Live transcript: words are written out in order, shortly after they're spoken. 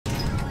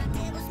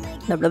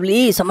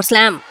WWE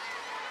SummerSlam.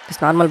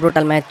 This normal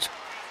brutal match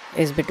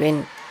is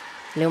between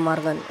Liv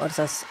Morgan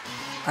versus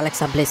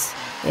Alexa Bliss.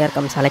 Here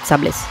comes Alexa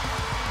Bliss.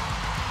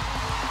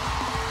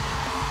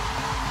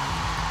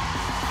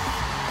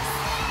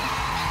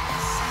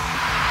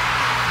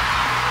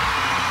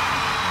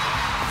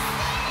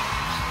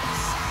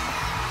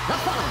 The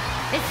following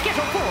is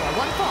scheduled for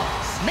one fall,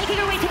 making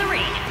her way to the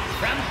ring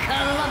from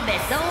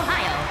Columbus,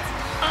 Ohio,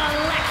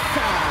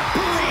 Alexa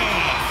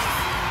Bliss.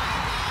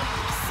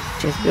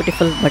 She's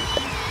beautiful but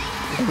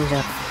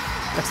danger.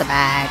 That's a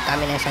bad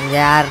combination,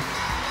 yaar.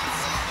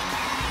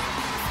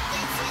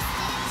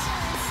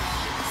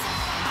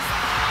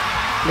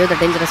 Leave the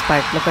dangerous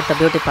part, look at the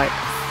beauty part.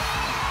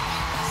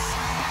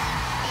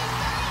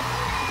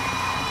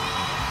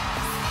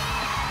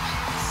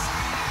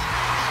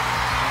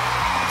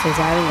 She's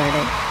having a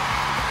day.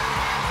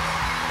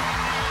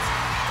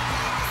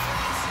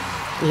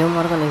 Liv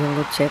Morgan is in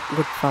good shape,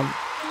 good form.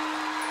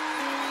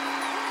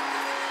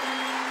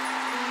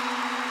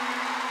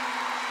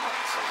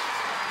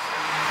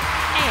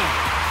 And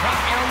from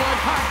Elmwood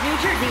Park, New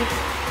Jersey,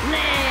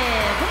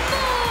 Liv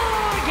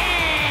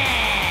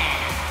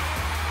Morgan.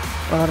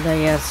 Over the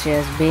years, she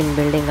has been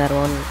building her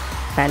own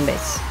fan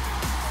base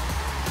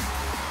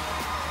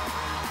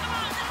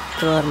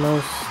through her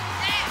moves.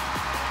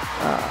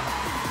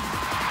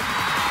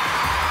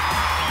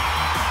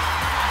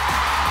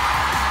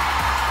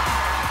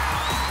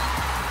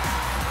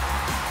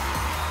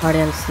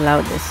 Audience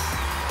love this.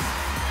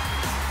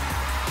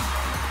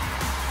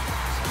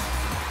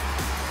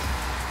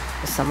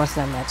 The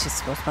SummerSlam match is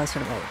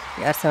sponsored by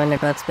PR7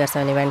 Networks,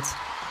 PR7 Events,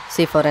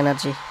 C4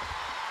 Energy.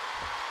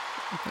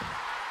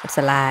 It's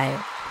a lie.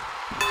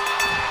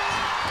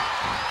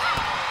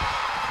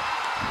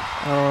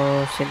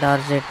 Oh, she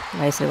dodged it.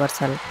 Nice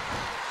reversal.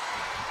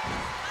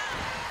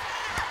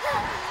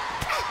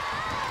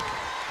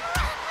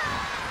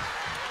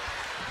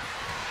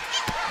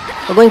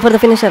 Going for the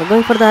finisher,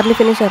 going for the early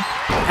finisher.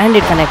 And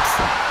it connects.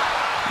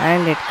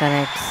 And it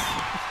connects.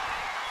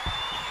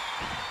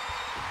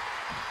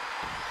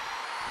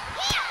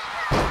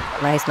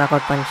 Nice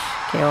knockout punch.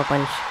 KO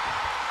punch.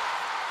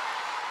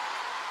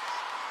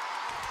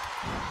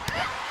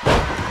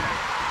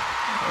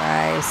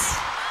 Nice.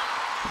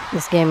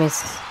 This game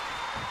is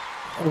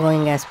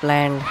going as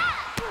planned.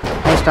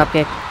 Nice drop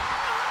kick.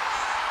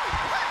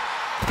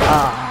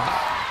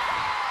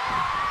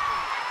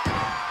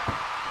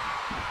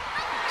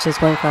 She's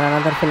going for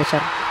another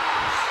finisher.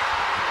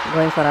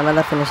 Going for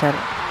another finisher.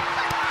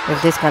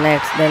 If this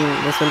connects, then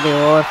this will be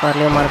over for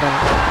Liv Morgan.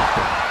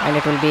 And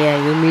it will be a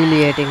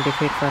humiliating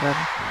defeat for her.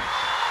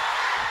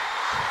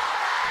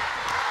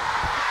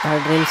 Her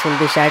dreams will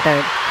be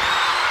shattered.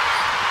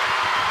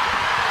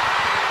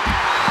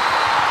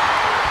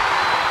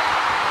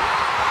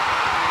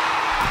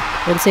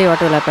 We'll see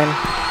what will happen.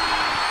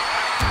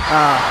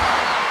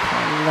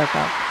 On the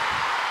top.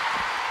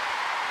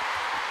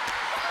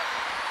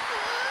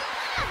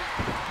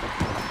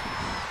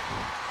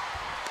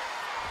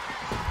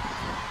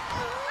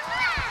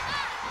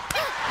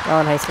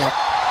 Oh, nice slap.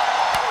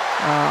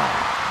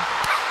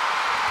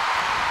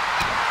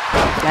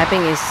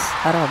 Slapping is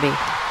her hobby.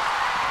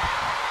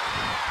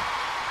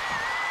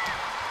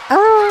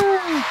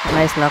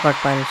 Nice knockout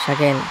punch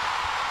again.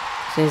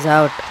 She's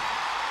out.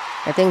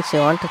 I think she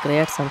wants to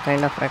create some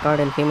kind of record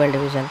in female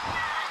division.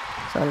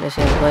 So only she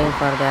is going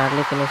for the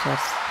early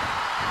finishers.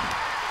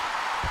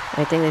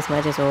 I think this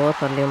match is over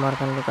for Liv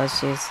Morgan because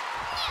she's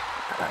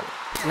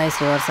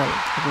nice reversal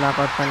with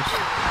knockout punch.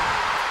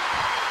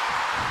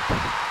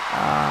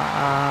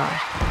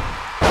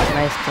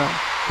 Nice throw.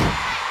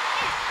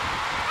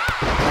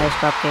 Nice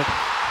drop kick.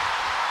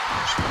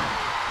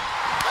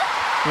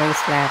 Nice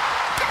slap.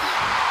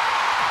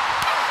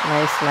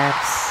 Nice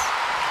slaps.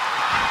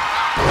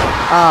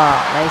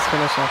 Nice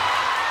finisher.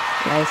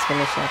 Nice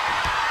finisher.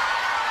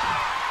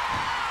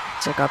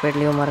 She copied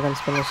Liv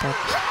Morgan's finisher.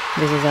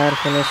 This is her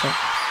finisher.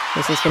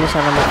 This is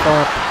finisher number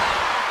 4.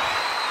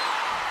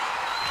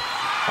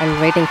 And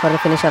waiting for the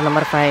finisher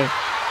number 5.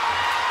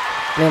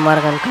 Liv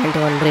Morgan can't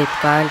even breathe.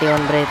 Can't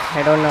even breathe.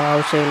 I don't know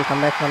how she will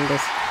come back from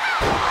this.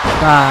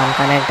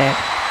 Connected.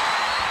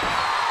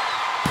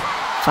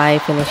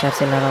 5 finishers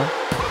in a row.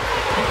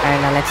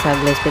 And Alexa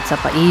Bliss picks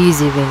up an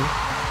easy win.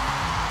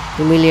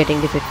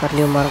 Humiliating defeat for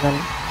Liv Morgan.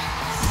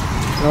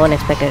 No one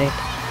expected it.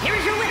 Here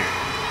is your winner,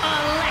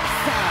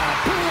 Alexa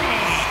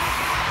Bliss.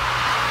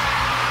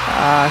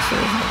 She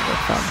is in good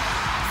form.